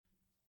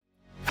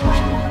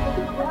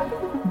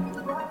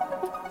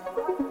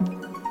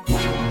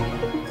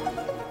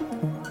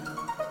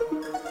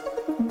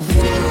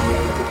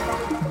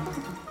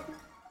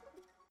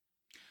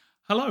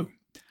Hello,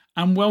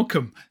 and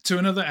welcome to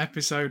another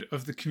episode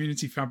of the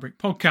Community Fabric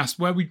podcast,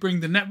 where we bring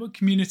the network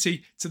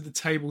community to the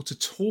table to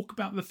talk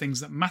about the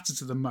things that matter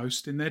to them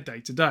most in their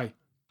day-to-day.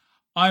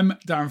 I'm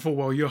Daren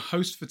Fulwell, your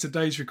host for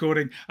today's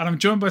recording, and I'm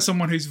joined by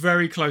someone who's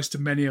very close to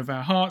many of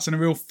our hearts and a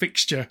real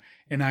fixture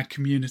in our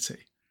community.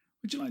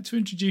 Would you like to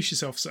introduce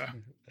yourself, sir?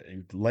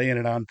 Laying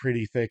it on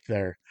pretty thick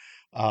there.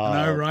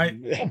 I know, right?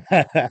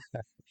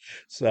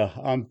 So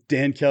I'm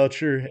Dan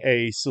Kelcher,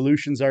 a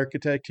solutions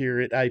architect here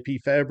at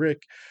IP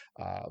Fabric.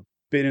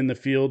 Been in the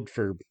field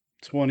for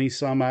 20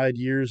 some odd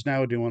years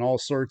now, doing all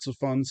sorts of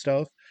fun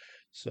stuff.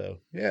 So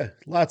yeah,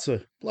 lots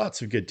of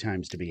good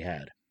times to be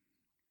had.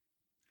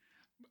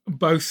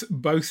 Both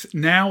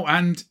now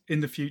and in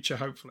the future,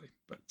 hopefully.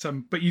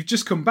 But you've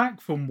just come back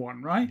from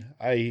one, right?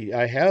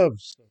 I have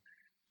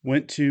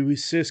went to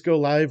Cisco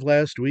Live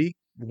last week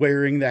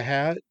wearing the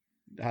hat.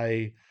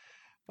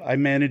 I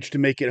managed to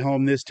make it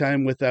home this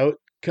time without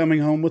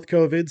coming home with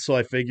COVID, so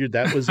I figured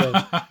that was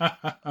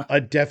a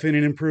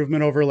definite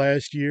improvement over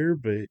last year.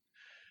 But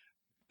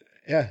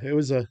yeah, it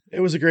was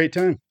a great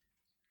time.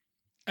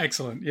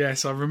 Excellent.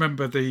 Yes, I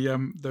remember the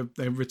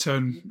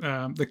return,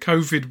 the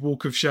COVID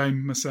walk of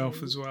shame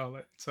myself as well.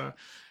 It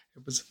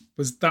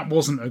was that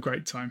wasn't a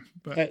great time,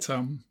 but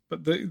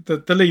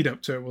the lead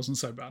up to it wasn't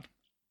so bad.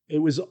 It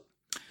was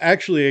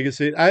actually, I guess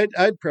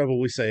I'd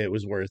probably say it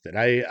was worth it.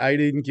 I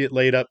didn't get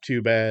laid up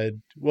too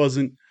bad.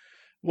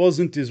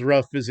 wasn't as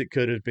rough as it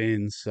could have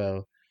been.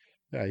 So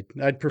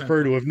I'd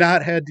prefer to have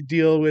not had to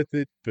deal with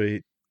it,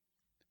 but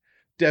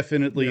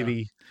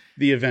definitely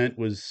the event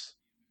was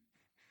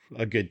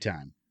a good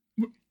time.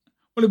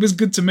 Well, it was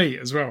good to meet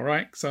as well,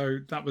 right? So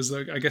that was,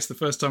 I guess, the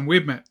first time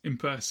we'd met in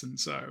person.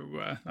 So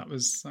there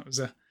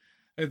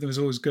was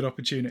always good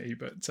opportunity.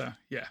 But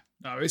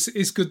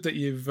it's good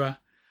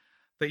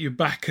that you're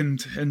back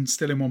and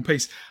still in one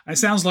piece. And it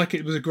sounds like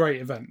it was a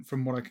great event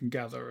from what I can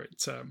gather.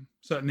 It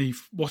certainly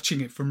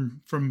watching it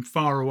from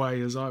far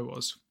away as I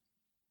was.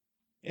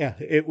 Yeah,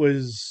 it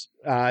was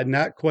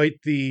not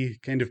quite the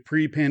kind of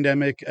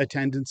pre-pandemic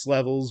attendance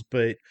levels,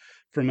 but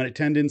from an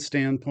attendance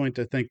standpoint,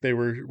 I think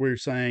we're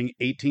saying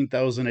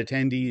 18,000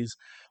 attendees.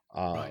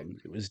 Right.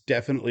 It was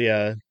definitely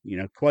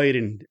quite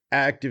an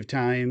active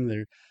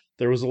time.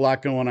 There was a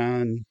lot going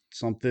on,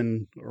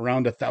 something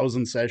around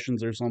 1,000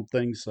 sessions or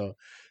something. So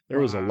there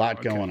was a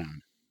lot going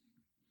on.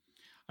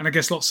 And I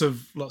guess lots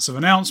of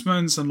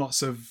announcements and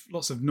lots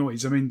of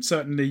noise. I mean,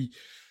 certainly,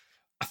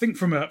 I think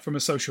from a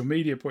social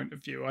media point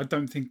of view, I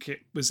don't think it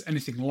was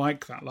anything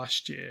like that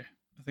last year.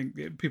 I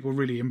think people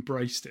really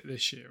embraced it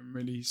this year and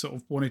really sort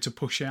of wanted to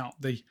push out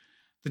the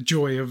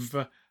joy of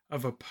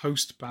a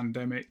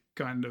post-pandemic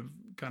kind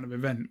of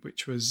event,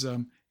 which was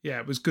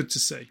it was good to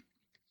see.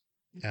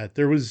 Yeah,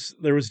 there was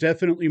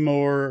definitely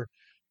more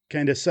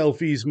kind of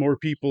selfies, more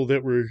people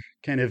that were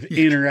kind of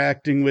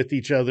interacting with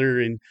each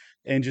other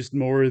and just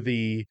more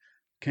the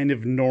kind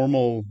of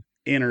normal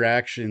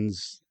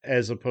interactions,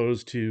 as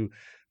opposed to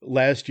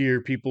last year.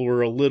 People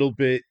were a little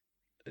bit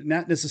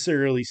not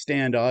necessarily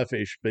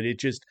standoffish, but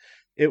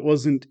it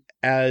wasn't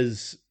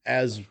as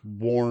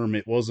warm.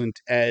 It wasn't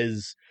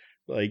as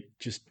like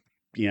just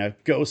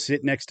go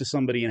sit next to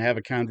somebody and have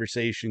a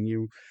conversation.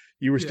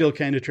 You were still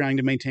kind of trying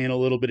to maintain a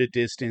little bit of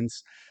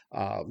distance.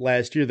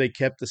 Last year they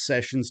kept the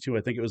sessions to,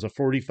 I think it was a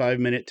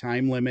 45-minute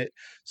time limit,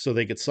 so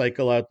they could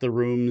cycle out the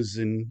rooms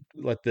and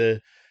let the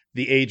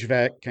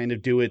HVAC kind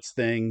of do its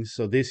thing.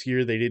 So this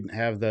year they didn't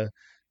have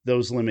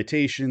those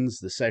limitations.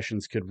 The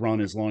sessions could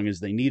run as long as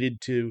they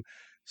needed to.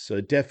 So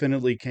it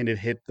definitely kind of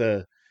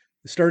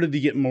started to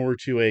get more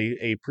to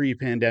a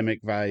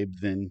pre-pandemic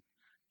vibe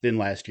than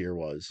last year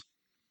was.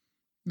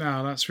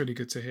 No, that's really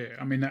good to hear.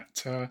 I mean,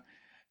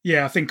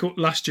 I think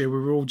last year we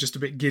were all just a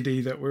bit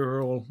giddy that we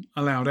were all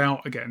allowed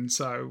out again.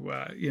 So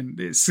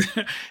it's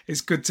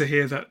it's good to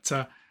hear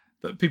that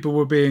people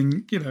were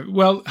being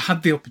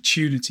had the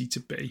opportunity to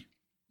be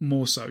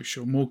more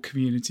social, more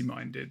community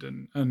minded,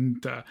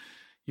 and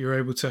you're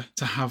able to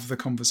have the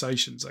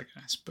conversations, I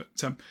guess. But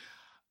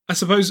I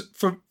suppose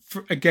for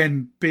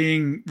again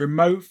being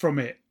remote from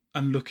it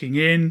and looking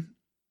in,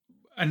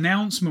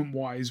 announcement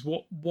wise,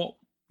 what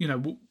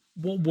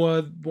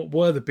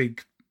were the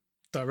big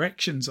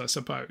directions, I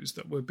suppose,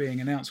 that were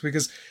being announced?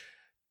 Because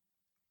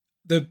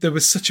there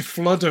was such a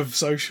flood of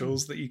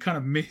socials that you kind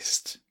of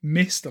missed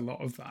a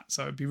lot of that.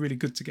 So it'd be really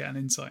good to get an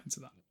insight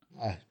into that.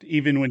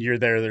 Even when you're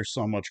there's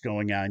so much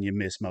going on, you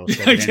miss most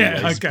of it.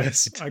 Yeah, I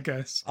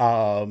guess.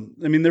 I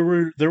mean,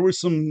 there were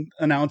some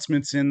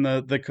announcements in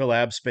the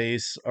collab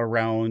space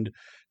around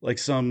like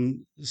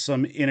some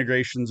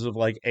integrations of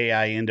like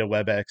AI into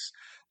WebEx.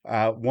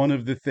 One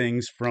of the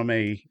things from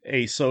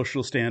a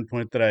social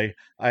standpoint that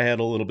I had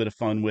a little bit of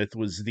fun with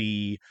was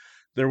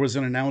there was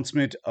an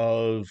announcement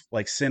of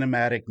like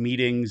cinematic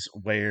meetings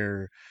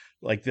where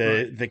like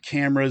the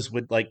cameras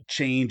would like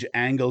change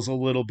angles a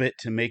little bit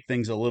to make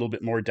things a little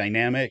bit more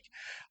dynamic.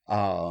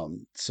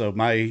 So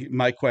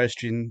my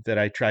question that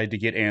I tried to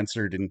get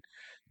answered, and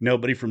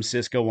nobody from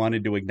Cisco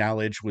wanted to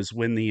acknowledge was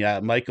when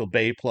the Michael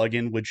Bay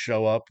plugin would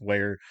show up,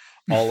 where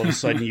all of a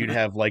sudden you'd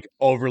have like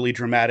overly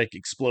dramatic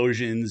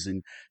explosions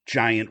and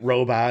giant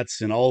robots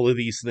and all of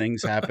these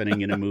things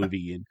happening in a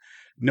movie, and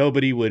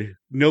nobody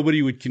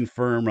would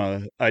confirm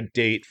a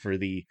date for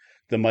the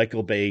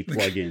Michael Bay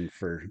plugin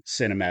for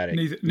cinematic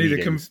neither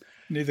meetings.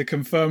 neither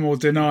confirm or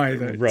deny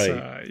that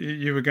Right.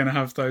 you were going to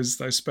have those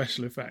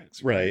special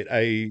effects, right?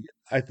 Right.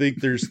 I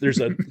think there's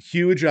a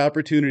huge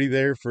opportunity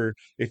there for,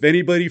 if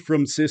anybody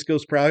from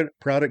Cisco's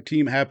product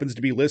team happens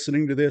to be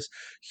listening to this,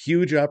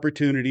 huge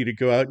opportunity to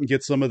go out and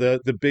get some of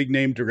the big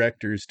name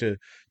directors to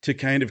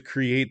kind of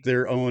create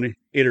their own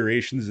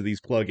iterations of these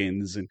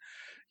plugins. And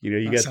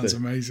you That get sounds the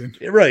amazing.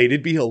 right,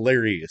 it'd be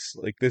hilarious.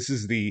 Like, this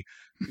is the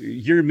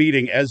your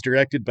meeting as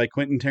directed by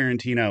Quentin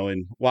Tarantino,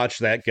 and watch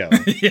that go.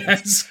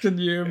 Yes, can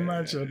you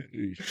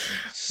imagine?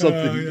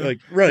 Something Yeah, like,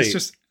 it's right.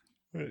 just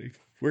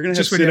We're gonna have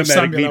just when you have cinematic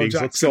Samuel L. meetings.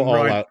 Let's go Jackson, all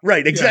right? out.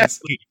 Right, Yes,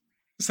 exactly.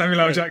 Samuel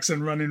L.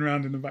 Jackson running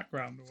around in the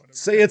background or whatever.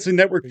 Say it's a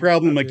network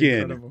problem That'd be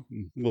again. incredible.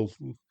 We'll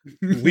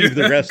leave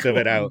the rest of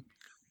it out.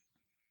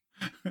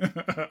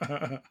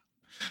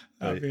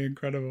 That'd be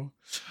incredible.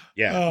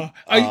 Yeah.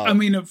 I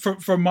mean,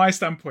 from my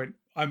standpoint,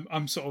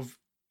 I'm sort of,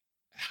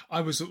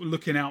 I was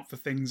looking out for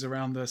things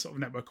around the sort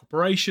of network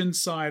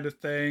operations side of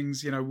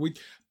things.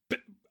 But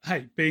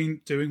hey,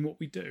 doing what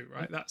we do,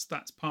 right?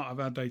 That's part of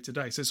our day to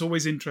day. So it's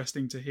always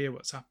interesting to hear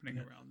what's happening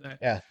around there.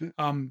 Yeah.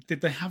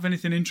 Did they have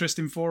anything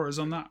interesting for us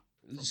on that?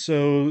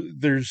 So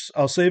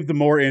I'll save the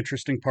more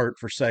interesting part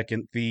for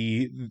second.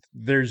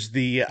 There's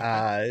the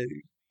Okay.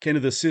 kind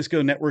of the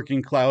Cisco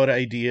networking cloud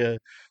idea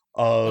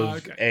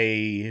of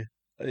Okay.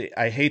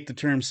 I hate the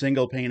term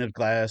single pane of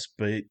glass,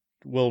 but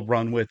we'll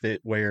run with it,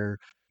 where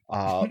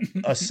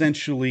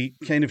essentially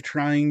kind of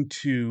trying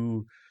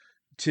to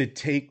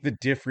take the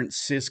different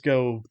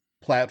Cisco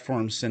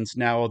platforms, since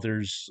now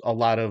there's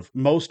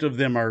most of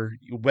them are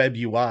web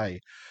UI.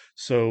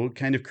 So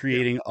kind of Yeah.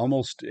 creating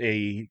almost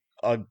a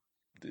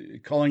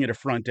calling it a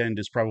front end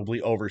is probably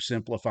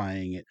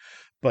oversimplifying it,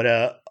 but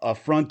a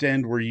front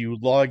end where you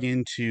log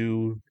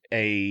into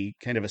a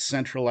kind of a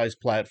centralized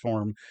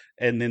platform,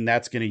 and then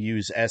that's going to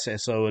use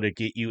SSO to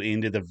get you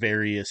into the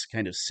various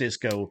kind of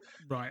Cisco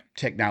Right.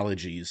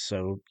 technologies.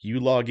 So you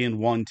log in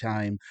one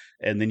time,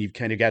 and then you've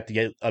kind of got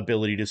the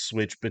ability to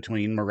switch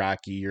between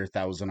Meraki or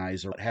Thousand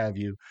Eyes or what have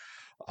you.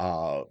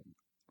 Uh,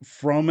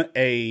 from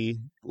a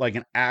like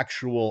an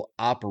actual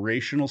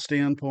operational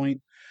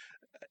standpoint,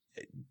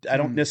 I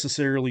don't Mm.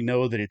 necessarily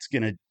know that it's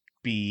going to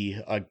be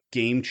a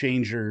game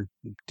changer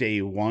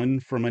day one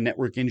from a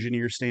network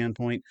engineer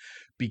standpoint,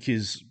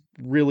 because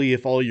really,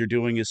 if all you're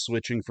doing is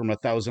switching from a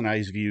Thousand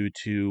Eyes view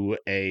to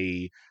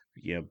a,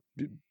 you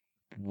know,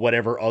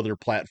 whatever other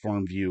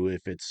platform view,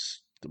 if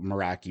it's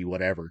Meraki,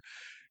 whatever,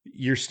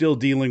 you're still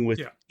dealing with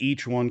Yeah.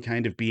 each one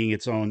kind of being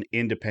its own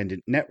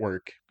independent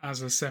network.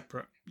 As a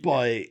separate. Yeah.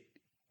 But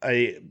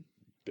I,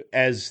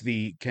 as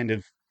the kind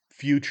of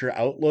future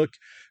outlook,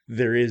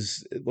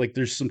 there's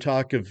some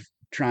talk of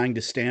trying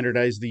to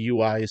standardize the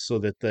UI so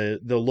that the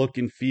look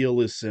and feel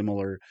is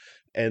similar,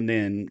 and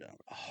then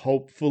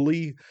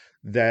hopefully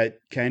that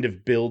kind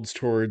of builds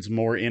towards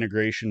more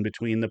integration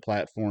between the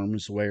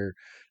platforms, where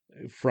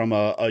from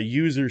a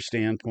user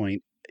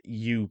standpoint,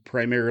 you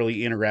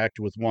primarily interact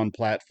with one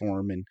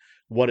platform and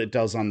what it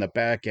does on the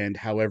back end,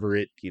 however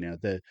it,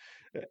 the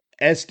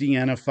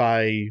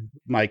SDNify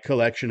my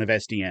collection of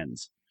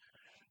SDNs.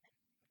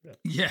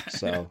 Yeah.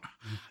 So,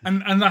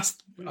 And that's,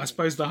 I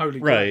suppose, the holy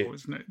right. grail,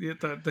 isn't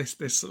it?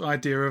 This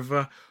idea of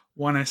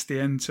one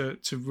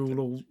SDN to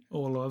rule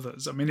all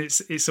others. I mean,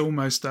 it's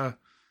almost I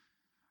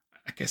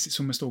guess it's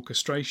almost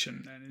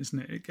orchestration, then, isn't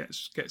it? It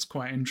gets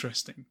quite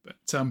interesting, but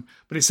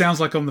it sounds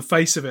like on the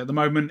face of it, at the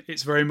moment,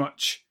 it's very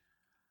much,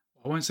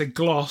 I won't say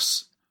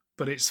gloss,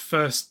 but it's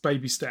first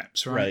baby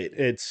steps, right?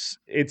 Right.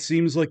 It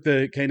seems like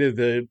the kind of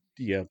the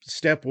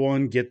step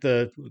one, get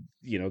the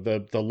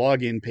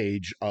login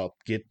page up,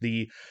 get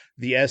the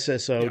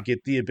SSO, Yeah, get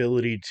the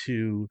ability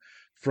to,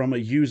 from a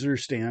user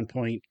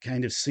standpoint,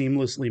 kind of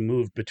seamlessly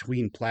move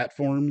between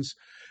platforms.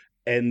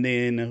 And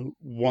then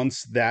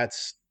once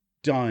that's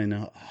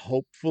done,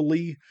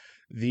 hopefully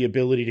the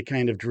ability to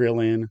kind of drill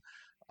in.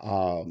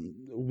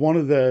 One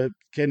of the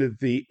kind of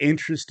the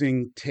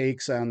interesting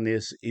takes on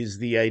this is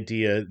the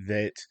idea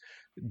that,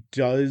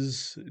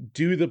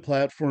 do the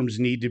platforms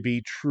need to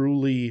be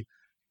truly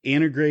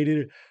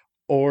integrated,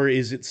 or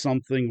is it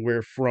something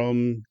where,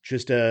 from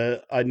just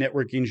a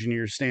network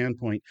engineer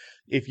standpoint,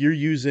 if you're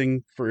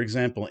using, for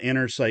example,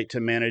 Intersight to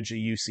manage a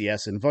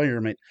UCS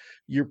environment,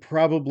 you're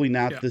probably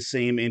not yeah, the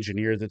same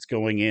engineer that's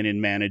going in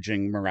and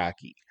managing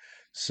Meraki.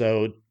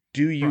 So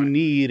do you right.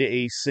 need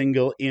a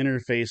single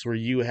interface where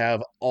you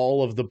have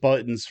all of the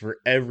buttons for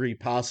every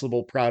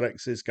possible product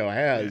Cisco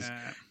has,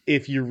 Yeah,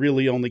 if you're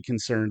really only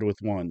concerned with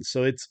one?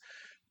 So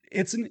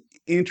it's an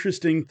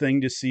interesting thing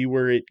to see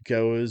where it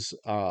goes.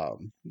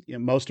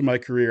 Most of my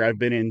career, I've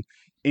been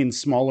in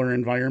smaller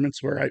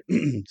environments where I,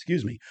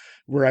 excuse me,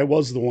 where I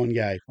was the one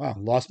guy. Wow,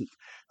 lost,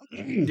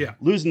 yeah.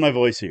 losing my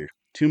voice here.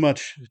 Too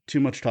much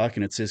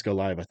talking at Cisco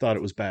Live. I thought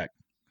it was back.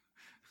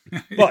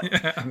 But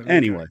Yeah, there we go.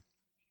 anyway,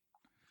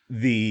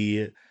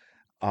 the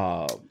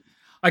uh,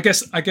 I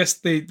guess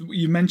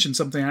you mentioned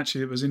something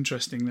actually that was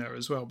interesting there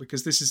as well,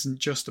 because this isn't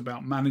just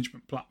about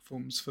management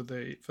platforms for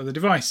the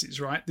devices,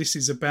 right? This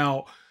is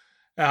about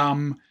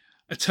um,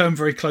 a term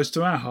very close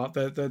to our heart,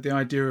 the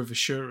idea of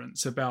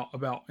assurance, about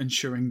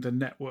ensuring the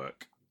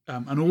network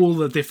and all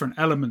the different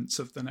elements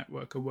of the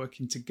network are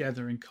working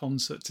together in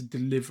concert to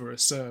deliver a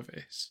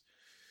service,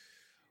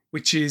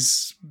 which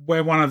is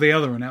where one of the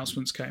other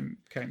announcements came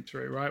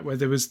through, right? Where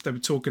they were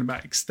talking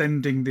about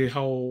extending the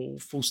whole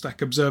full stack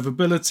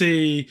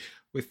observability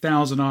with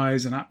Thousand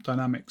Eyes and App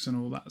Dynamics and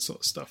all that sort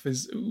of stuff.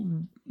 Is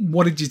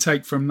what did you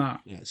take from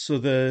that? yeah, so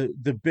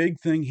the big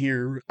thing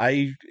here,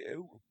 I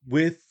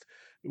with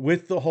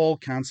with the whole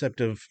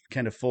concept of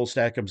kind of full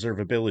stack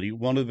observability,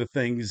 one of the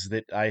things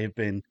that I have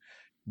been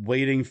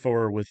waiting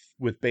for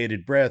with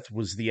bated breath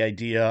was the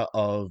idea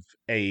of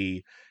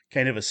a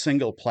kind of a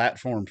single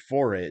platform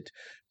for it,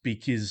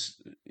 because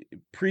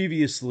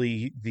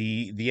previously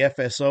the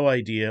FSO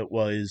idea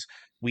was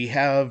we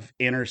have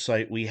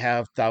Intersight, we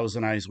have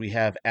Thousand Eyes, we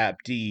have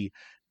AppD.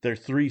 They're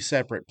three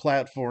separate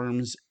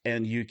platforms,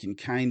 and you can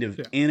kind of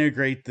Yeah,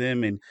 integrate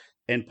them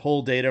and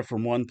pull data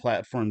from one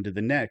platform to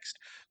the next.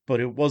 But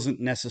it wasn't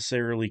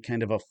necessarily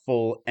kind of a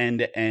full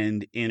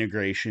end-to-end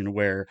integration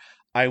where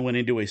I went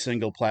into a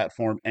single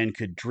platform and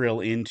could drill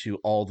into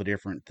all the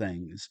different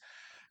things.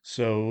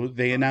 So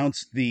they right.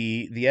 announced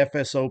the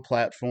FSO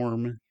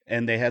platform,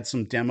 and they had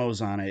some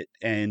demos on it,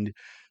 and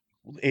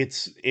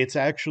it's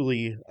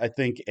actually, I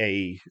think,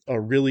 a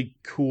really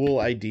cool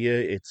idea.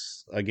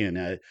 It's again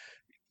a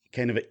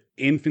kind of an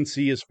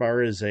infancy as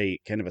far as a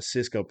kind of a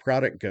Cisco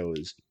product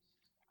goes,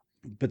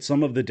 but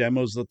some of the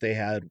demos that they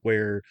had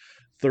where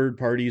third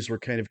parties were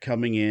kind of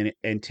coming in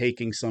and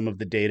taking some of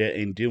the data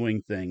and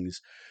doing things,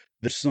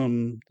 there's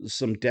some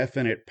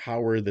definite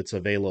power that's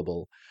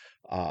available.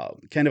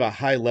 Kind of a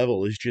high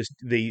level is just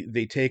they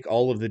take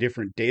all of the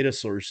different data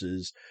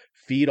sources,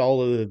 feed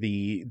all of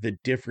the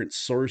different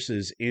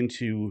sources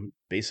into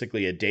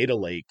basically a data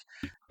lake,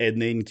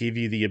 and then give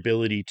you the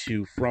ability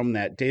to, from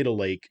that data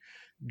lake,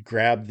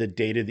 grab the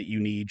data that you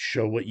need,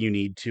 show what you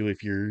need to.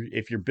 If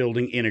you're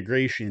building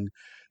integration,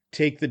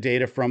 take the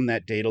data from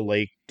that data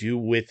lake, do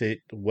with it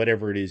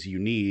whatever it is you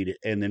need,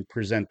 and then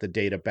present the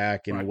data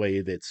back in a Right.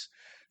 way that's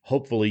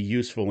hopefully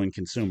useful and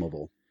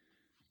consumable.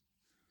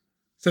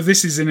 So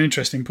this is an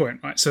interesting point,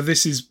 right? So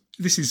this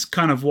is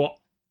kind of what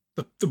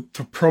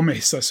the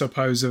promise, I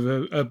suppose, of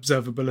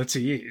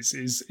observability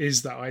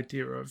is that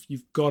idea of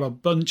you've got a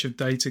bunch of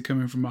data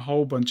coming from a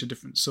whole bunch of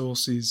different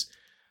sources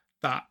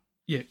that,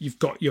 yeah, you've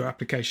got your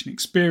application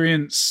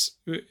experience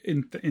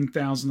in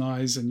Thousand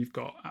Eyes, and you've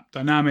got App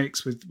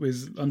Dynamics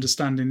with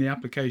understanding the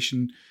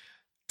application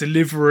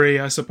delivery,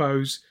 I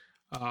suppose,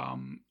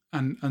 and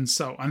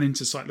so and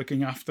Intersight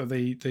looking after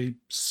the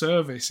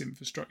service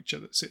infrastructure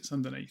that sits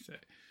underneath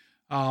it.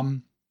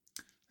 Um,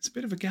 there's a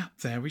bit of a gap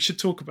there. We should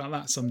talk about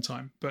that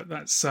sometime, but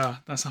that's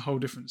a whole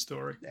different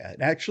story.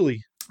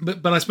 Actually,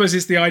 But I suppose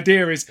it's the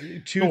idea is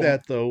to go on.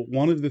 that though,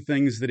 one of the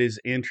things that is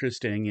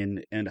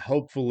interesting and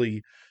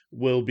hopefully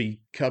will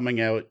be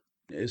coming out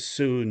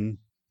soon,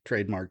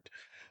 trademarked,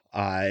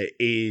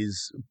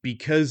 is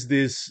because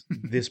this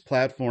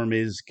platform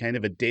is kind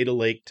of a data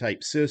lake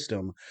type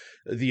system,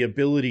 the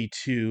ability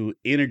to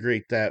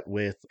integrate that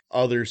with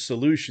other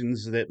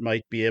solutions that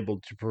might be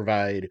able to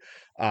provide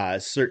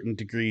certain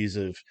degrees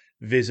of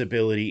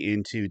visibility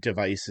into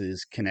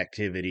devices,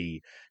 connectivity,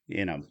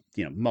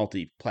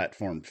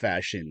 multi-platform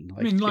fashion.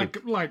 I Like mean,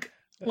 it,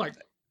 like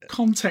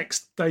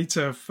context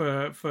data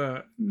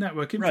for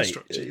network right?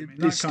 infrastructure. You mean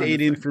The that kind state of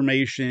thing,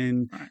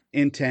 information, right?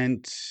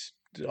 intent,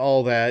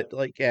 all that.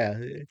 Like, yeah,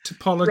 right. Yeah,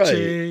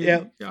 Topology.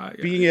 Yeah,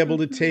 being able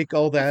to yeah. take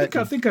all I that think I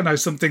and think I know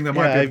something that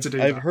might yeah, be able I've to do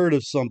I've that. heard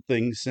of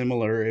something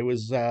similar. It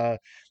was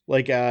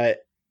like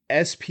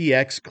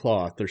SPX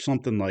cloth or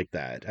something like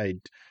that.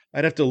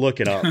 I'd have to look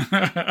it up.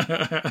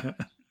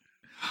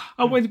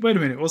 Oh, wait a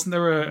minute! Wasn't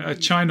there a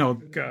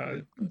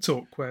Chinog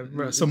talk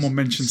where someone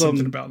mentioned something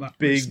Some about that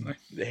big recently?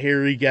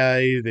 hairy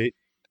guy that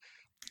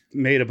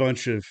made a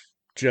bunch of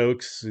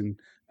jokes and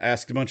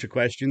asked a bunch of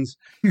questions.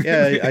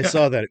 Yeah, I Yeah.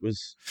 saw that. It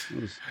was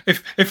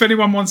If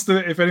anyone wants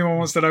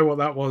to know what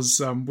that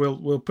was,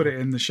 we'll put it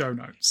in the show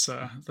notes.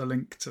 The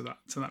link to that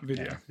yeah,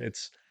 video.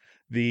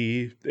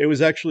 it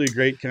was actually a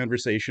great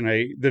conversation.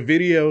 The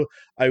video,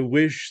 I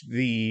wish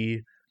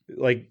there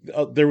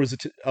was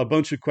a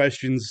bunch of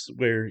questions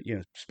where,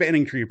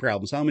 spanning tree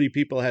problems. How many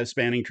people have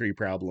spanning tree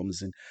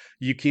problems? And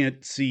you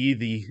can't see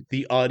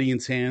the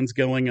audience hands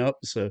going up,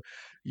 so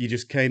you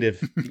just kind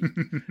of,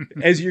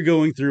 as you're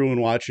going through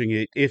and watching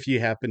it, if you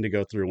happen to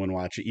go through and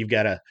watch it, you've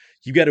got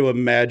to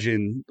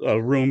imagine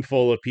a room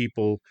full of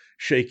people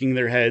shaking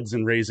their heads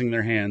and raising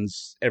their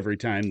hands every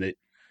time that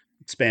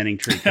spanning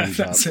tree comes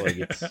up. That's Like, it.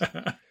 it's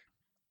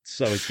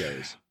so it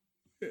goes.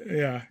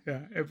 Yeah.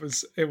 It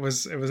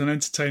was an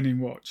entertaining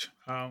watch.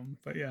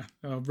 But yeah,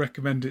 I'll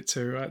recommend it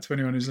to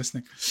anyone who's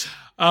listening.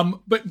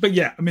 But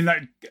yeah, I mean,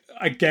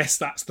 I guess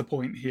that's the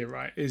point here,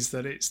 right? Is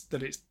that it's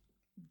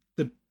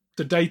the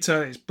the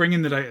data, it's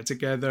bringing the data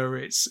together,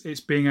 it's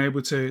being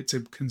able to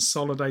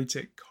consolidate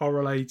it,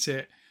 correlate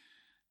it,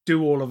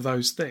 do all of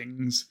those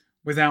things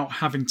without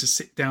having to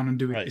sit down and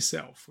do it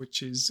yourself,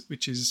 which is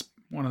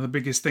one of the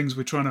biggest things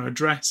we're trying to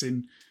address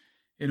in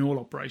all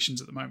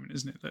operations at the moment,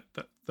 isn't it?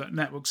 That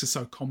networks are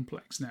so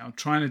complex now.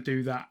 Trying to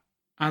do that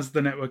as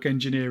the network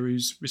engineer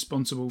who's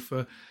responsible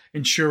for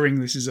ensuring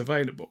this is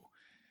available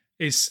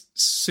is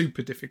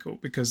super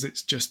difficult because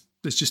there's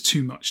just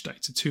too much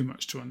data, too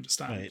much to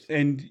understand. Right.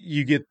 And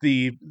you get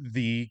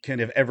the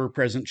kind of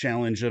ever-present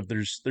challenge of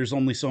there's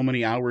only so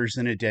many hours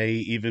in a day,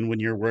 even when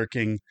you're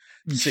working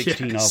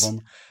 16 of them.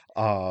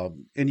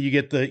 And you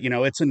get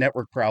it's a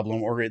network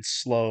problem or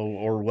it's slow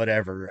or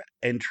whatever,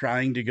 and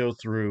trying to go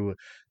through.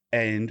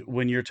 And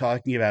when you're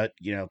talking about,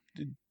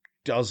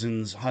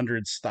 dozens,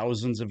 hundreds,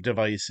 thousands of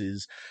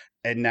devices,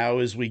 and now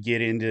as we get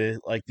into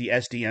like the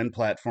SDN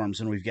platforms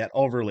and we've got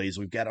overlays,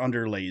 we've got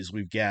underlays,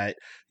 we've got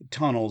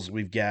tunnels,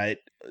 we've got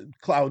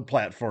cloud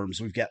platforms,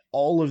 we've got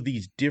all of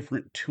these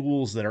different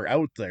tools that are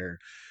out there.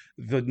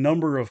 The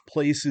number of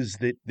places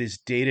that this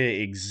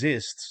data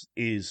exists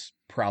is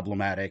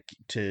problematic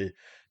to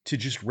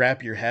just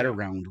wrap your head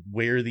around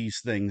where these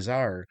things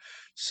are.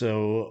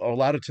 So a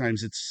lot of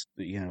times it's,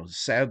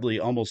 sadly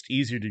almost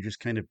easier to just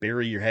kind of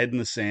bury your head in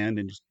the sand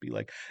and just be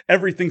like,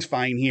 everything's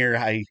fine here.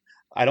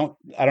 I don't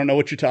know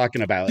what you're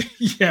talking about.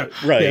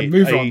 Right.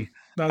 Move on.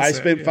 I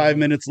spent 5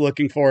 minutes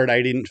looking for it.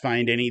 I didn't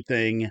find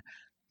anything.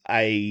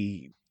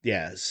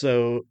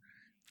 So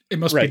it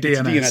must be DNS. It's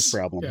a DNS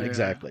problem.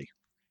 Exactly.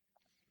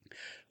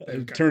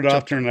 Turn it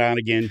off, turn it on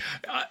again.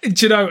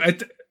 Do you know,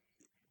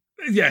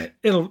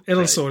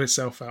 it'll sort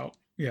itself out.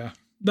 Yeah.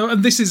 No,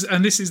 and this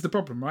is the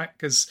problem, right?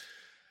 Because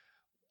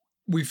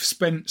we've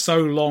spent so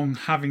long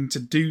having to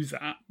do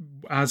that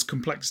as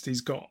complexities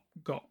got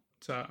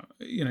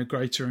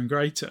greater and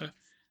greater,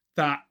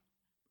 that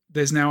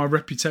there's now a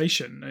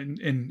reputation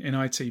in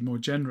IT more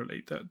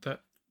generally that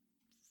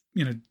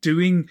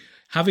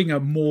having a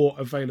more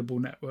available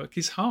network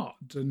is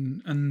hard,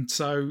 and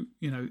so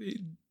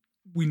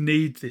we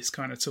need this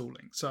kind of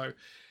tooling. So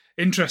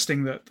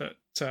interesting that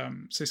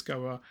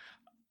Cisco are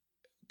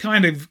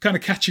kind of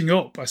catching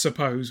up, I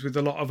suppose, with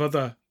a lot of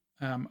other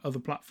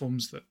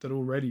platforms that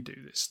already do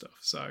this stuff.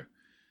 So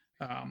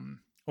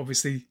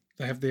obviously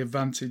they have the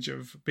advantage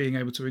of being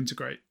able to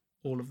integrate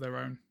all of their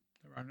own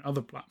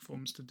other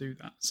platforms to do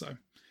that. So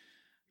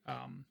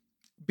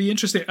be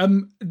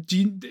interesting.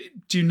 Do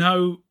you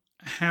know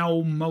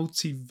how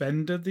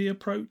multi-vendor the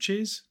approach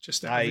is,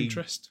 just out of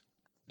interest?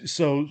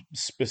 So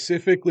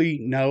specifically,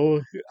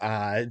 no.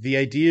 The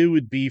idea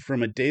would be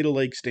from a data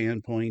lake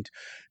standpoint,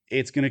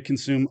 it's going to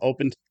consume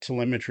open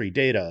telemetry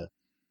data.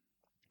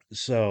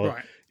 So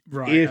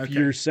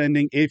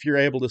if you're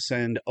able to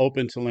send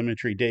open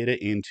telemetry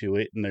data into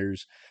it, and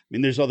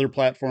there's other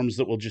platforms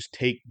that will just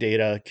take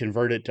data,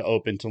 convert it to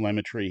open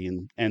telemetry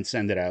and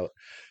send it out.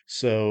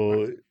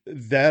 So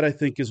that, I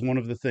think, is one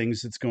of the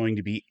things that's going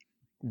to be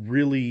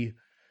really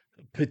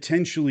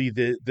potentially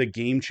the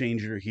game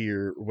changer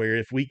here, where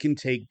if we can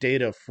take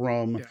data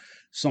from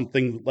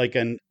something like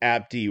an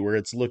AppD where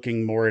it's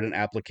looking more at an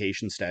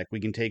application stack, we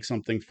can take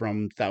something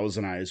from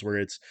Thousand Eyes where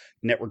it's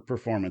network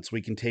performance,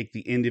 we can take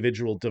the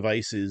individual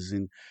devices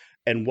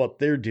and what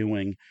they're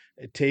doing,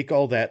 take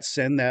all that,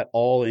 send that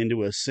all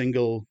into a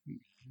single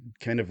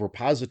kind of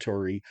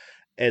repository,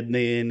 and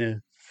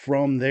then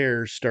from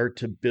there start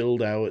to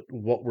build out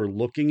what we're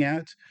looking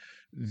at.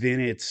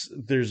 Then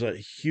there's a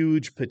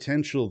huge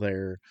potential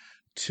there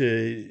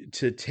to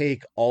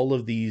take all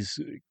of these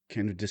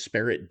kind of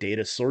disparate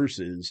data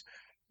sources,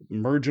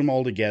 merge them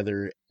all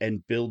together,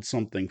 and build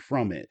something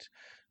from it.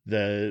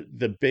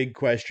 The big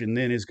question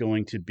then is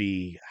going to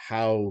be,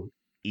 how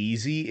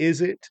easy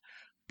is it?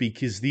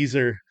 Because these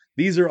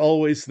are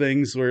always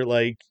things where,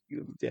 like,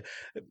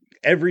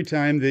 every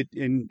time that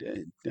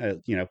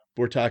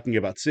we're talking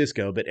about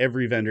Cisco, but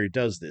every vendor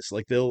does this.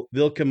 Like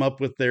they'll come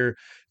up with their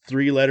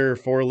 3-letter or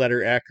 4-letter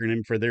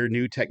acronym for their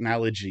new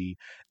technology,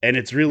 and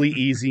it's really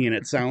easy and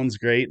it sounds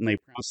great and they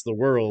promise the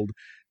world,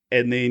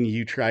 and then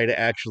you try to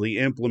actually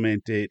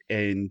implement it,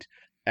 and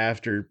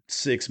after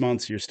 6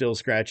 months you're still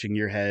scratching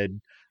your head,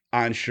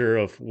 unsure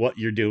of what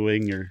you're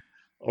doing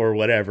or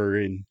whatever,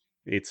 and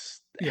it's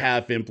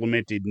half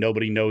implemented,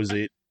 nobody knows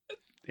it,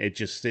 it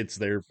just sits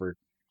there for.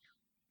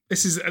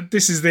 This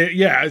is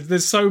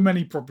there's so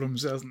many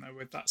problems, isn't there,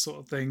 with that sort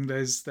of thing.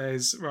 There's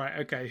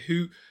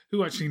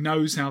who actually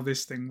knows how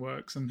this thing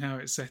works and how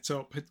it's set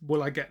up?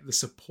 Will I get the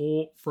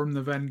support from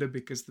the vendor,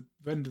 because the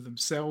vendor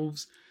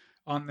themselves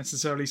aren't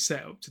necessarily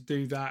set up to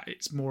do that?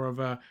 It's more of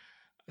a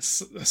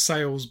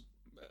sales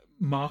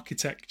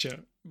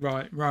architecture,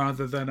 right,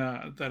 rather than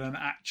an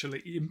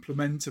actually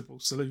implementable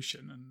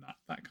solution and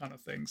that kind of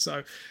thing.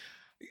 So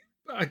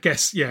I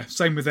guess,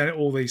 same with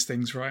all these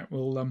things, right?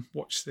 We'll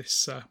watch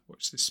this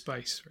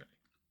space, really.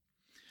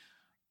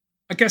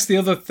 I guess the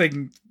other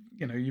thing,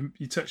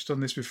 you touched on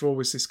this before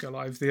with Cisco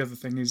Live. The other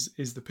thing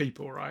is the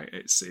people, right?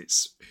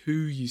 It's who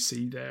you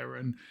see there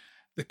and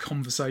the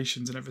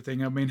conversations and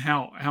everything. I mean,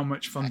 how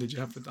much fun did you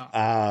have with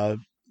that?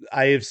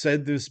 I have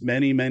said this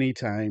many, many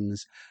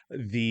times.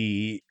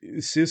 The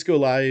Cisco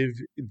Live,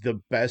 the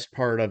best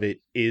part of it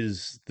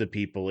is the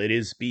people. It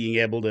is being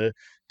able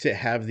to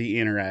have the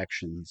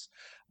interactions.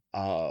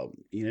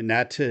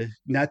 Not to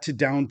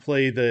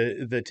downplay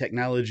the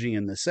technology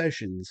in the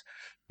sessions,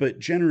 but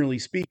generally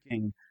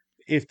speaking,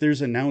 if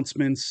there's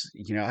announcements,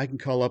 I can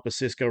call up a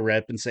Cisco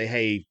rep and say,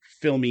 "Hey,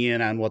 fill me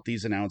in on what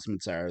these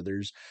announcements are."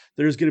 There's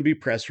going to be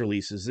press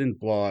releases and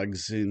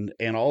blogs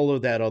and all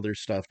of that other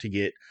stuff to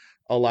get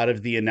a lot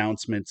of the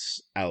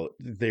announcements out.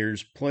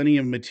 There's plenty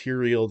of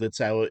material that's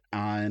out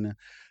on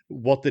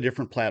what the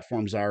different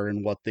platforms are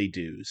and what they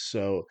do.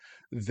 So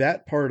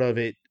that part of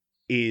it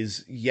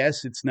is,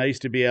 yes, it's nice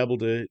to be able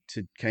to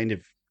kind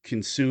of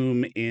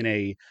consume in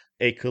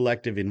a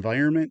collective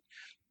environment,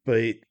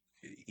 but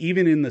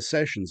even in the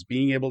sessions,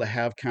 being able to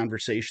have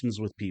conversations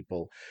with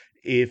people,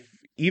 if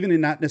even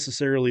in not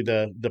necessarily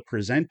the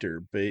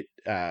presenter, but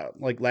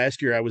like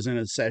last year I was in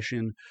a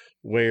session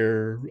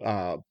where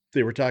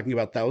they were talking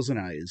about Thousand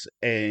Eyes,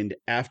 and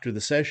after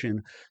the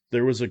session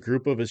there was a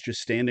group of us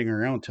just standing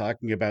around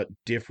talking about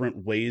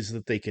different ways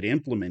that they could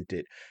implement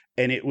it.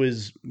 And it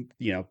was,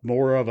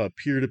 more of a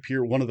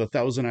peer-to-peer. One of the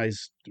Thousand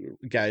Eyes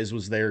guys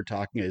was there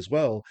talking as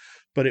well,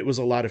 but it was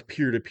a lot of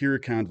peer-to-peer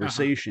Uh-huh.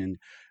 conversation.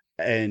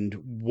 And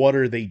what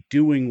are they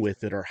doing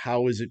with it, or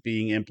how is it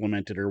being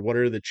implemented, or what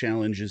are the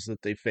challenges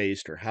that they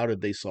faced, or how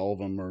did they solve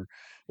them, or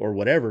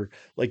whatever.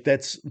 Like,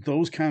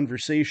 those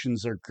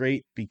conversations are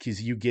great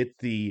because you get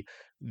the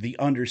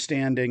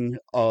understanding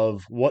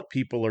of what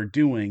people are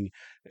doing,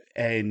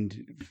 and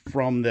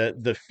from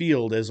the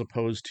field, as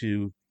opposed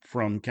to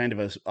from kind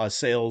of a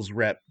sales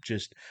rep,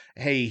 just,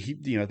 hey,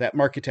 that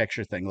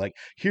architecture thing, like,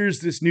 here's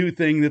this new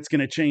thing that's going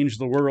to change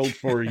the world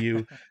for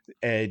you.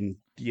 And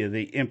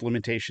the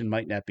implementation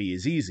might not be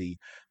as easy.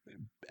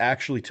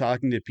 Actually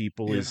talking to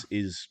people Yeah.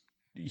 is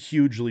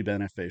hugely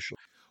beneficial.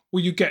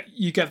 Well, you get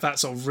that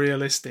sort of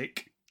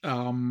realistic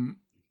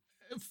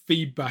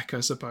feedback,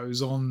 I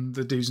suppose, on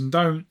the do's and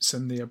don'ts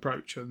and the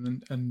approach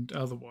and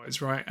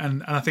otherwise, right?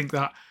 And I think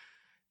that,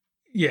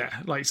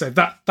 yeah, like you say,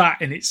 that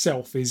in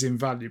itself is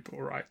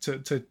invaluable, right?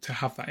 To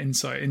have that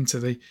insight into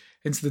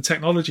the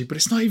technology, but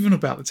it's not even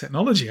about the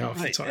technology half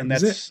the Right, and time,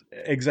 is it? that's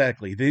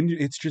exactly. Then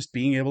it's just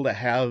being able to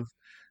have,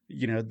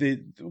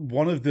 the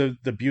one of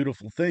the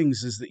beautiful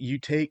things is that you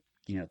take,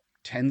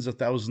 tens of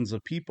thousands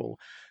of people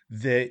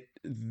that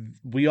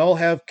we all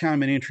have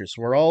common interests.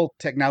 We're all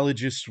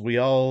technologists. We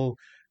all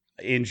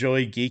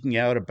enjoy geeking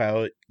out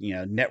about,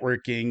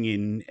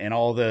 networking and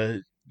all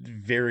the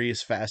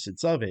various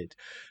facets of it.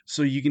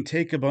 So you can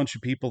take a bunch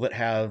of people that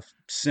have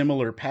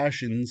similar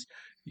passions.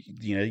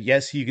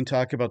 Yes, you can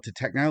talk about the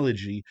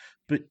technology,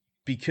 but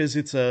because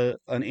it's an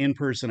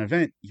in-person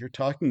event, you're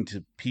talking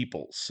to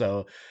people.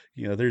 So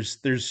there's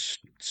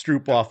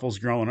stroop Yeah, waffles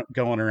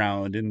going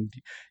around, and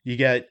you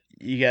got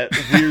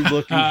weird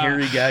looking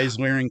hairy guys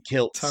wearing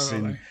kilts.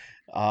 And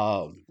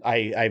totally.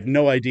 I have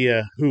no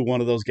idea who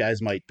one of those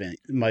guys might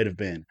have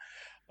been.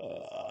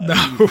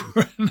 No, no,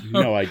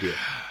 No idea.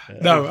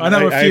 no. I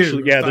know a I actually, few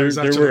of yeah, those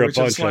there actually, were a which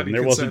I'm bunch of them. slightly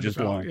There wasn't concerned just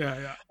about. one.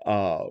 Yeah,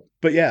 yeah,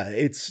 But yeah,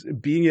 it's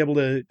being able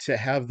to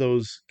have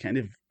those kind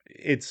of,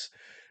 it's,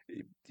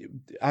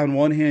 on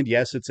one hand,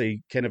 yes, it's a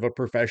kind of a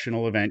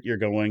professional event. You're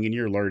going and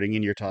you're learning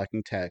and you're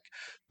talking tech,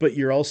 but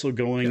you're also yeah.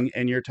 going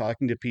and you're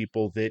talking to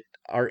people that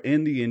are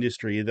in the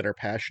industry, that are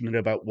passionate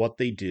about what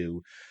they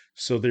do.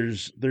 So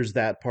there's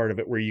that part of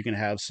it where you can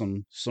have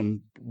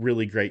some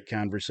really great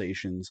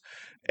conversations.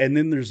 And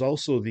then there's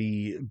also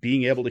the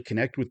being able to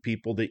connect with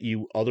people that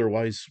you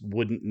otherwise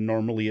wouldn't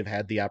normally have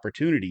had the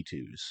opportunity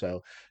to. So,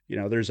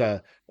 there's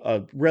a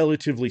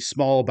relatively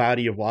small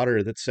body of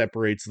water that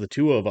separates the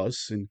two of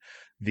us. And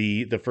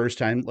the first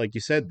time, like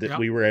you said, that Yeah,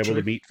 we were able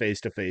to true. meet face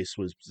to face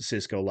was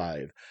Cisco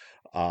Live.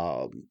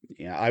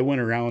 Yeah, I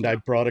went around. I Yeah,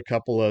 brought a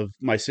couple of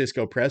my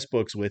Cisco press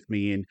books with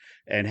me,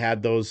 and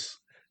had those,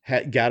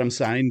 got them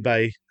signed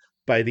by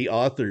the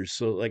authors.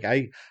 So, like,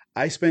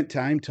 I spent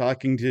time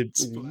splendid.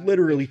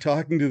 literally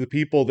talking to the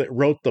people that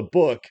wrote the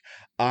book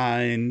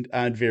on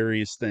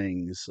various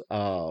things.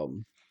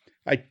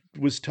 I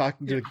was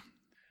talking Yeah, to,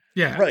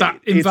 yeah. That right.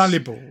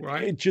 invaluable,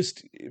 right? It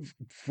just,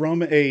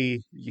 from a,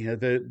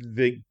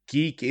 the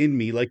geek in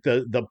me, like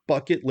the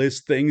bucket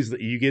list things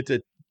that you get to,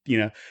 you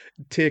know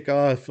tick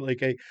off.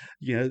 Like,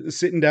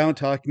 sitting down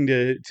talking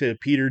to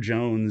Peter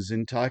Jones,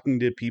 and talking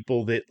to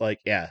people that, like,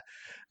 yeah,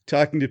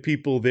 talking to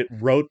people that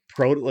wrote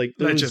like,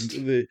 there was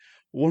Legend. the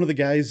one of the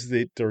guys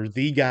that, or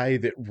the guy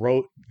that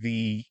wrote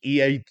the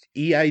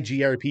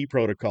EIGRP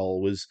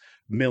protocol, was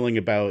milling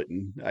about,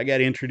 and I got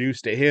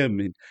introduced to him.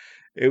 And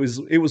it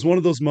was one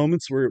of those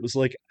moments where it was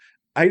like,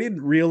 I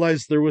didn't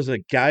realize there was a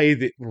guy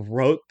that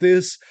wrote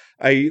this.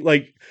 I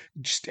like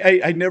just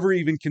I never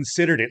even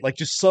considered it. Like,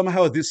 just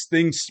somehow this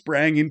thing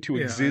sprang into Yeah,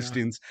 yeah.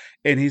 existence,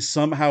 and he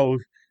somehow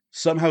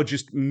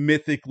just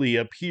mythically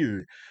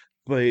appeared.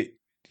 But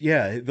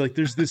yeah, like,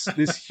 there's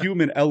this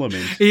human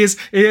element. He is.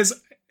 He is.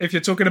 if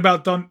you're talking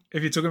about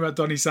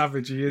Donny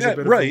Savage, he is a Yeah,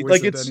 bit of a right.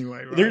 Like wizard it's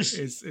anyway, right? there's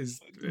Is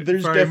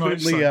there's very much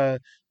definitely so.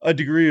 a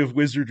degree of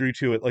wizardry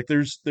to it. Like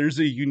there's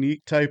a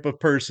unique type of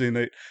person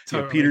that,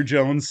 Peter Totally.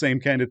 Jones, same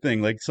kind of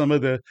thing. Like some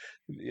of the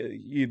Yeah,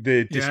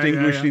 yeah,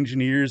 distinguished yeah,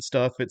 engineers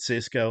stuff at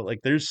Cisco. Like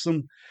there's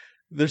some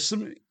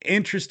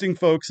interesting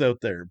folks out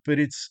there, but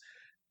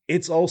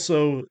it's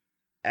also,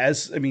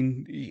 as I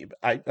mean,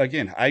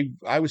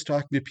 I was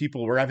talking to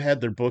people where I've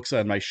had their books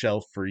on my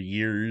shelf for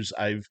years.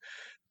 I've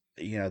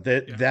yeah,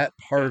 that yeah.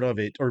 part of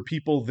it, or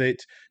people that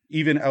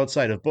even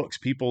outside of books,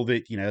 people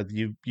that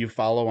you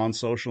follow on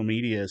social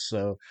media.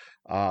 So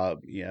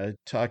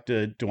talk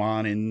to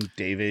Dwan and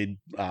David,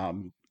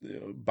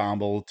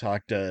 Bombal,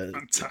 talk to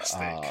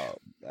Fantastic. uh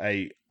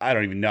I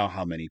don't even know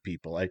how many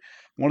people. I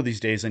One of these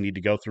days I need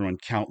to go through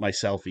and count my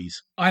selfies.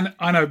 I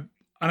know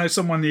I know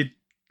someone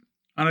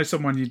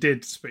you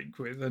did speak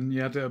with, and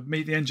you had a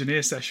meet the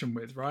engineer session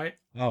with, right?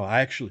 Oh,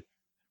 I actually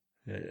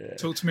uh,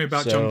 Talk to me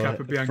about John so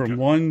from Capobianco.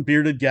 one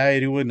bearded guy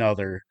to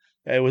another,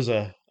 it was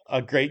a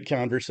great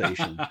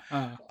conversation.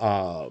 a,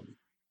 um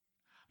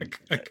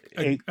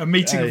it a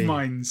meeting of I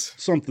minds.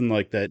 Something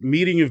like that.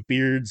 Meeting of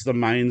beards, the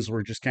minds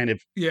were just kind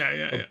of Yeah,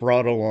 yeah,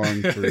 brought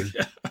along for,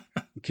 yeah.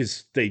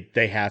 because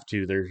they have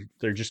to.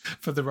 They're just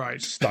For the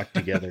ride. stuck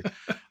together.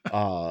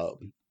 Uh,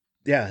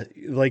 yeah,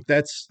 like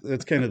that's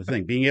kind of the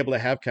thing. Being able to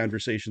have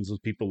conversations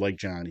with people like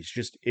John,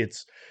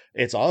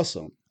 it's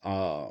awesome.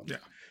 Yeah,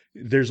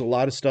 There's a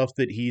lot of stuff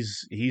that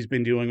he's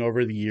been doing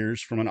over the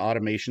years from an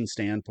automation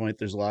standpoint.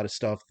 There's a lot of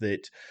stuff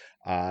that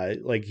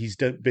like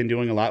been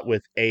doing a lot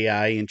with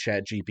AI and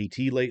Chat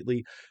GPT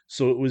lately.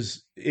 So it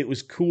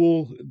was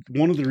cool.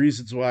 One of the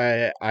reasons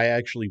why I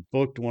actually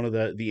booked one of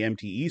the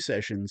MTE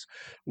sessions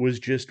was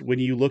just when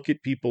you look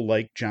at people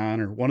like John,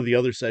 or one of the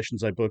other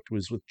sessions I booked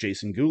was with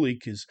Jason Gooley,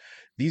 because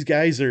these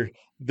guys they're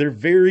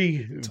very,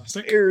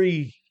 fantastic.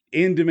 very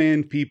in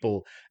demand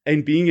people,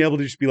 and being able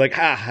to just be like,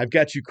 I've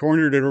got you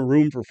cornered in a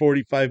room for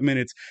 45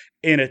 minutes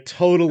in a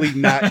totally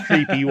not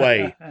creepy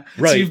way. So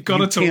Right. you've got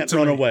You to talk can't to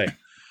run me. away.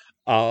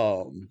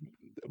 Um,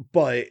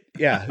 but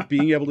yeah,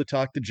 being able to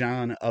talk to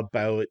John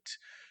about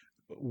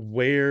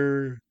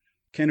where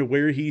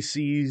where he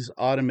sees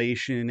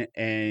automation,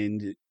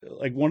 and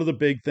like one of the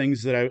big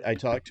things that I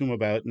talked to him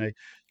about, and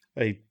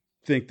I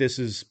think this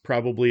is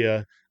probably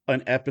an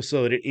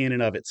episode in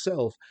and of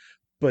itself,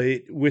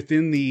 but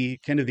within the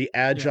kind of the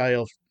Yeah,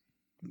 agile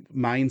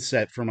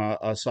mindset from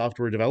a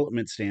software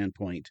development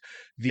standpoint,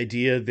 the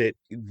idea that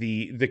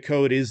the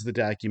code is the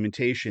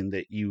documentation,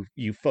 that you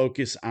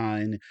focus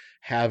on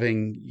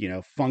having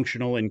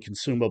functional and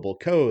consumable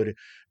code,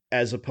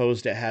 as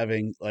opposed to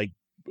having like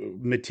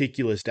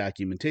meticulous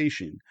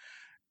documentation.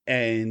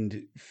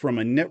 And from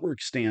a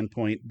network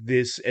standpoint,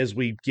 this, as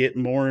we get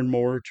more and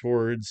more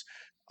towards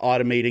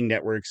automating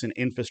networks and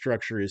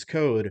infrastructure as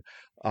code,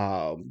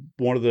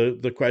 one of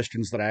the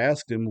questions that I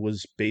asked him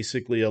was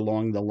basically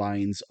along the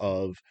lines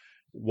of,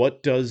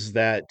 what does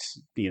that,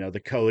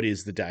 the code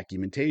is the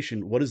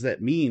documentation. What does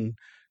that mean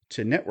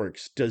to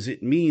networks? Does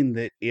it mean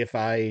that if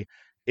I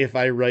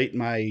write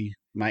my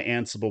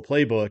Ansible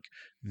playbook,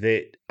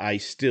 that I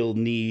still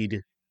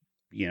need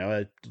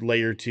a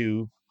layer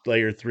 2,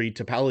 layer 3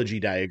 topology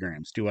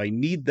diagrams? Do I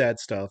need that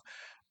stuff,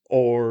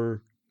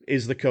 or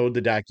is the code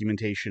the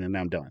documentation and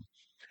I'm done?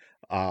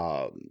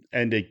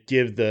 And to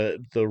give the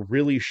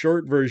really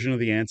short version of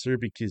the answer,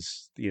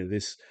 because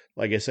this,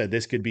 like I said,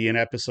 this could be an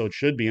episode,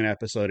 should be an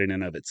episode in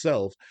and of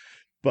itself,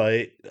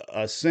 but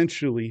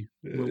essentially,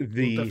 we'll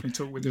the definitely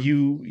talk with him.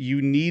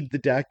 you need the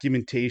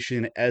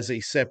documentation as a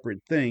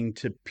separate thing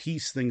to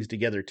piece things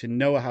together, to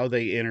know how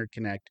they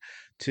interconnect,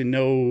 to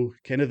know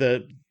kind of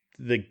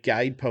the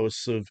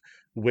guideposts of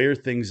where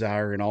things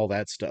are and all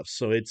that stuff.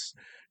 So it's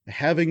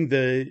having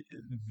the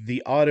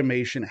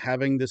automation,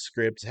 having the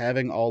scripts,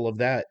 having all of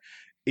that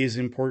is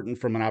important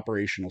from an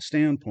operational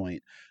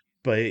standpoint,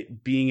 but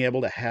being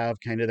able to have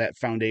kind of that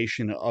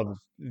foundation of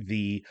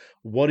the,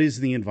 what is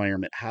the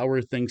environment, how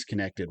are things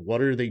connected, what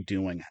are they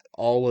doing,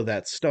 all of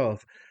that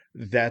stuff,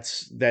 that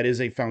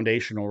is a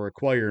foundational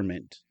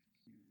requirement.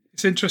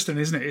 It's interesting,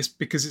 isn't it? It's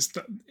because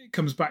it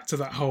comes back to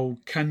that whole: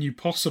 can you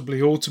possibly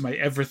automate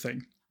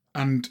everything?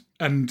 And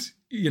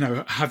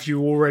have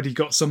you already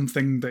got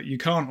something that you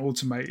can't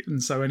automate?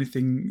 And so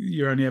anything,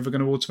 you're only ever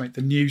going to automate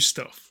the new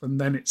stuff.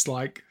 And then it's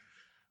like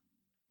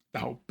the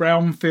whole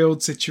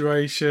brownfield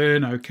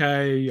situation.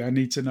 Okay, I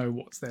need to know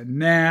what's there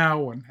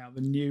now and how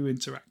the new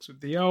interacts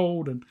with the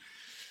old. And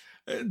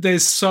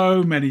there's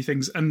so many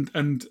things.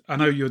 And I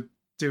know you're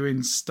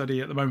doing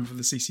study at the moment for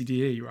the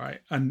CCDE,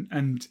 right?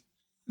 And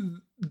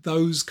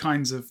those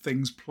kinds of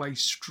things play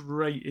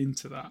straight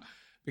into that,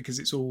 because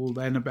it's all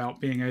then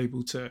about being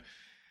able to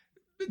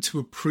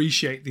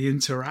appreciate the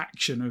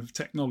interaction of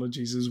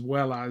technologies, as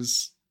well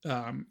as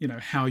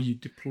how you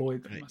deploy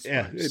them, I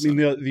Yeah, I suppose. So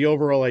mean, the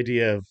overall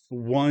idea of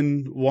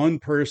one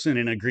person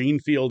in a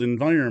greenfield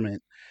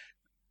environment.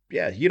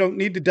 Yeah, you don't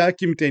need to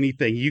document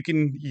anything.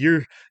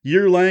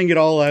 You're laying it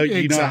all out.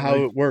 You know how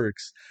exactly. it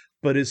works.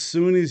 But as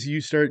soon as you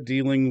start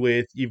dealing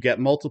with, you've got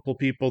multiple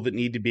people that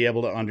need to be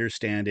able to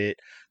understand it.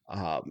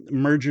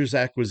 Mergers,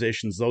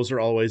 acquisitions, those are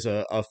always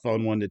a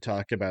fun one to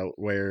talk about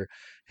where,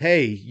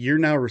 hey, you're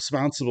now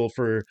responsible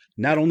for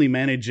not only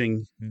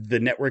managing the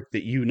network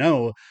that you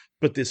know,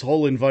 but this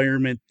whole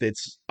environment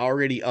that's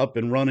already up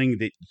and running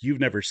that you've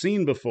never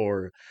seen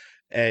before.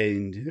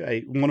 And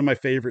one of my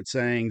favorite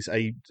sayings,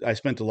 I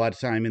spent a lot of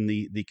time in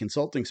the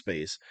consulting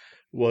space,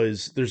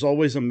 was there's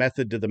always a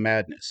method to the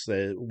madness.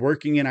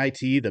 Working in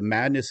IT, the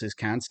madness is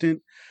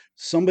constant.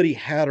 Somebody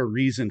had a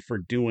reason for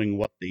doing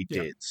what they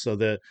Yeah. did. So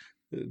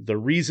the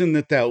reason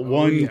that Oh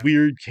one yeah.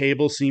 weird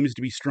cable seems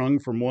to be strung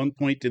from one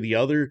point to the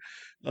other,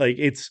 like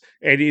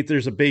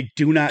there's a big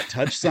 "do not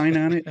touch" sign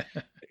on it.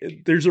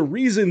 There's a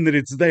reason that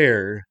it's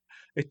there.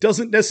 It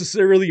doesn't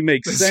necessarily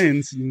make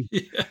sense,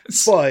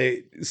 Yes. but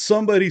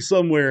somebody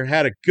somewhere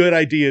had a good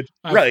idea.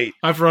 I've Right.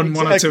 I've run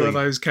one or two of Exactly.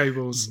 those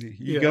cables.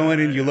 You go in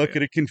Yeah, and you yeah, look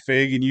yeah. at a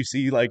config and you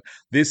see like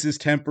this is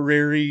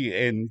temporary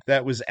and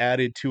that was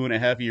added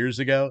 2.5 years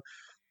ago.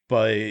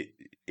 But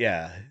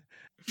yeah,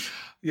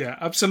 Yeah,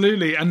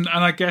 absolutely. And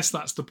I guess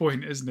that's the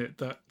point, isn't it?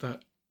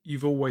 That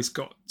you've always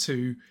got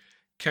to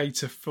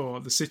cater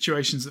for the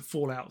situations that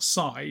fall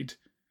outside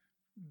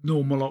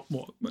normal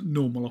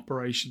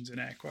operations in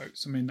air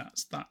quotes. I mean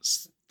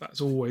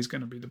that's always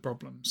going to be the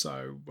problem.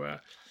 So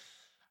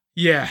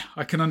yeah,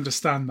 I can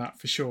understand that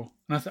for sure.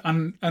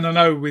 And I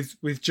know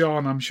with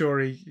John, I'm sure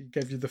he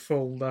gave you the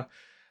full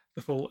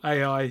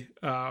AI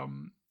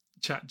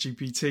chat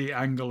GPT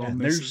angle yeah, on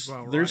this as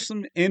well, there's right?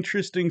 some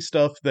interesting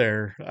stuff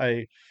there.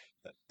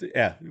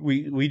 Yeah,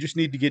 we just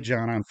need to get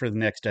John on for the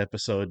next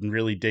episode and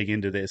really dig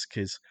into this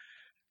because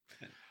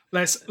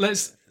Let's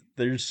let's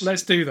there's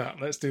let's do that.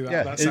 Let's do that.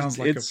 yeah, That sounds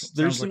like a there's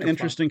sounds some like a fun.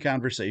 interesting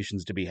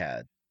conversations to be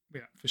had.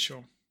 Yeah, for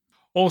sure.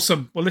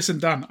 Awesome. Well, listen,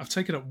 Dan, I've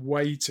taken up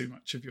way too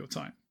much of your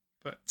time,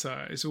 but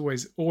it's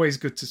always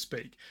good to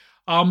speak.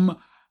 Um,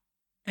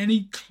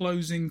 any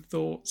closing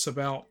thoughts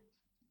about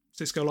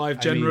Cisco Live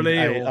I mean, generally,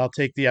 or I'll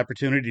take the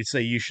opportunity to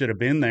say you should have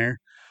been there.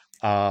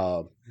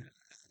 Uh,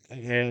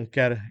 yeah,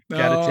 gotta take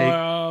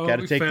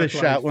fair the play,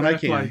 shot when I fair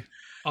can. play.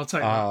 I'll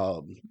take that.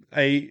 Um,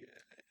 I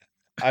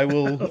I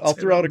will I'll I'll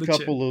take throw that out on a the chin.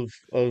 couple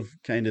of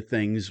kind of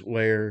things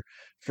where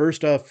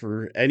first off,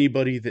 for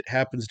anybody that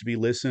happens to be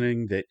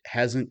listening that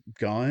hasn't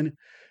gone,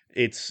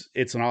 it's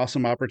an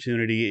awesome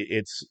opportunity.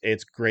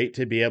 It's great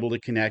to be able to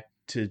connect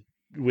to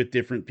with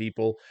different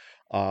people.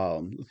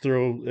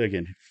 Throw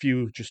again a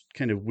few just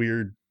kind of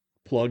weird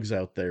plugs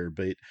out there,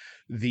 but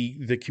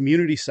the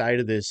community side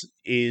of this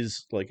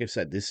is, like I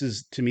said, this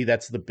is to me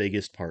that's the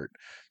biggest part.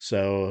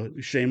 So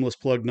shameless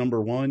plug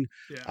number one,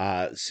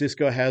 Yeah,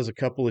 Cisco has a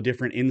couple of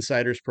different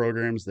insiders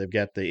programs. They've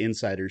got the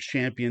insiders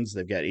champions,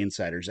 they've got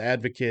insiders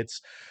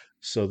advocates.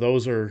 So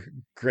those are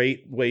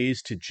great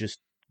ways to just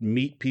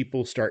meet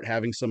people, start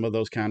having some of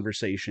those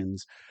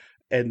conversations.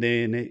 And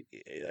then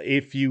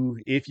if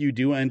you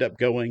do end up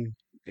going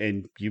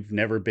and you've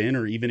never been,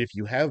 or even if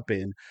you have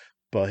been,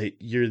 but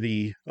you're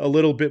the a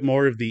little bit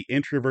more of the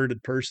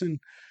introverted person,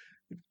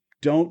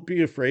 don't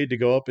be afraid to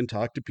go up and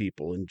talk to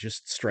people and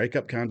just strike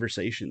up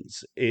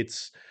conversations.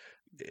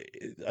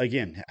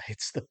 Again,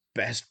 it's the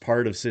best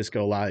part of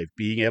Cisco Live,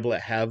 being able to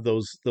have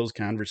those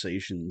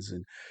conversations.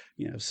 And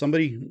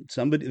somebody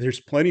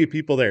there's plenty of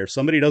people there. If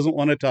somebody doesn't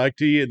want to talk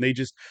to you and they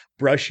just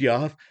brush you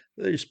off,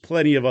 there's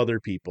plenty of other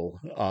people.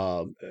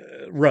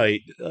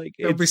 Right. Like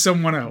there'll be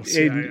someone else.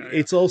 Yeah, yeah, yeah.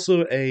 it's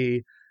also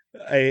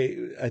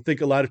I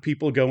think a lot of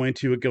people go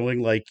into it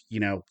going like,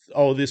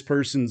 oh, this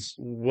person's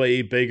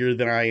way bigger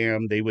than I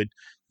am. They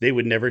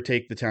would never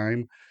take the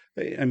time.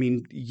 I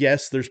mean,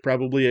 yes, there's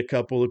probably a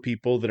couple of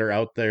people that are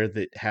out there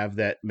that have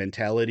that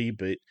mentality,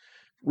 but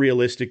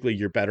realistically,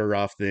 you're better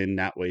off than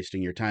not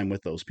wasting your time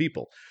with those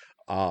people.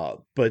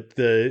 But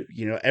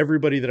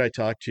everybody that I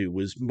talked to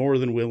was more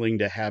than willing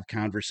to have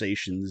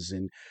conversations.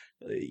 And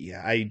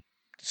yeah,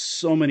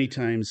 so many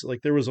times, like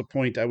there was a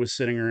point I was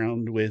sitting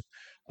around with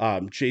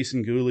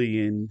Jason Gooley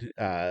and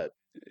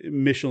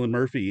Michelin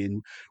Murphy,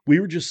 and we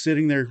were just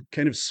sitting there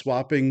kind of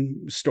swapping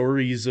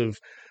stories of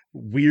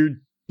weird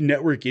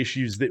network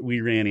issues that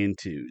we ran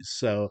into.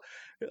 So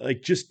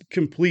like just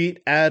complete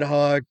ad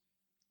hoc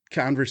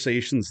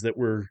conversations that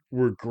were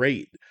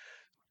great.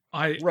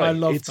 I Right.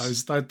 love It's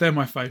those. They're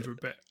my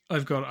favorite bit.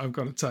 I've got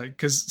to take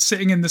because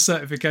sitting in the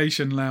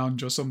certification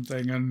lounge or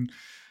something,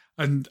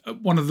 and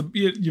one of the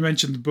you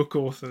mentioned the book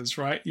authors,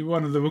 right? You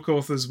One of the book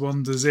authors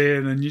wanders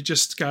in, and you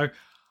just go,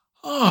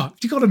 "Oh, have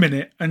you got a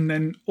minute?" And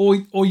then,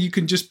 or you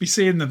can just be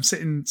seeing them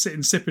sitting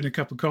sipping a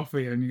cup of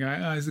coffee, and you go,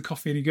 "Oh, is the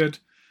coffee any good?"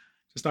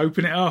 Just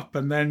open it up,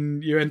 and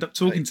then you end up I,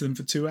 talking to them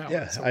for 2 hours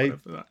yeah, or whatever.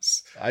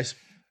 That's I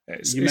you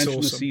it's mentioned the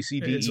awesome. It is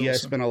CCDE. I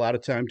awesome. spent a lot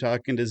of time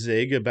talking to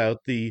Zig about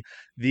the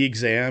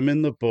exam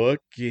in the book,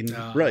 and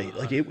right,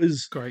 like Ah, it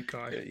was, great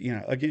guy.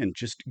 again,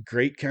 just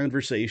great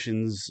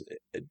conversations.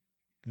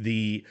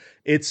 The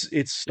it's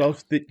Yeah.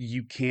 stuff that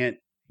you can't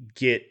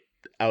get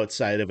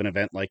outside of an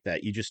event like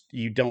that.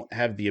 You don't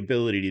have the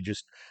ability to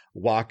just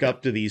walk Yeah.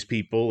 up to these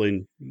people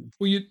and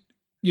Well,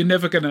 you're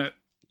never gonna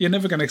you're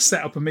never going to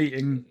set up a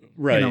meeting,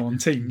 right, on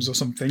Teams or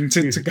something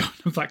to go and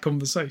have that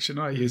conversation,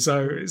 are you?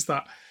 So it's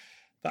that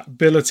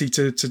ability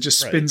to just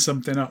spin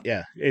something up.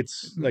 Yeah,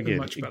 it's again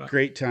much better. A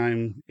great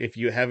time. If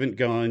you haven't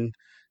gone,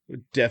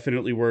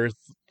 definitely worth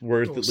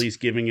at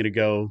least giving it a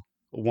go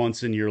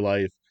once in your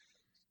life,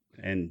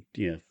 and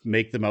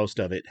make the most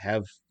of it.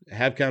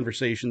 Have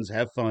conversations,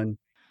 have fun.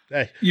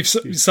 You've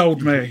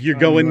sold me. You're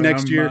going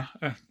next year.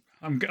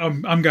 I'm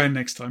going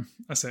next time.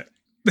 That's it.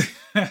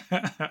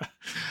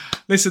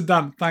 Listen,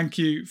 Dan, thank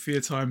you for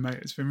your time, mate.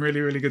 It's been really,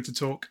 really good to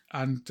talk.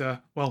 And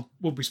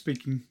we'll be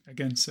speaking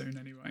again soon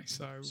anyway.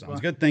 So sounds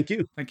good. Thank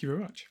you. Thank you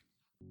very much.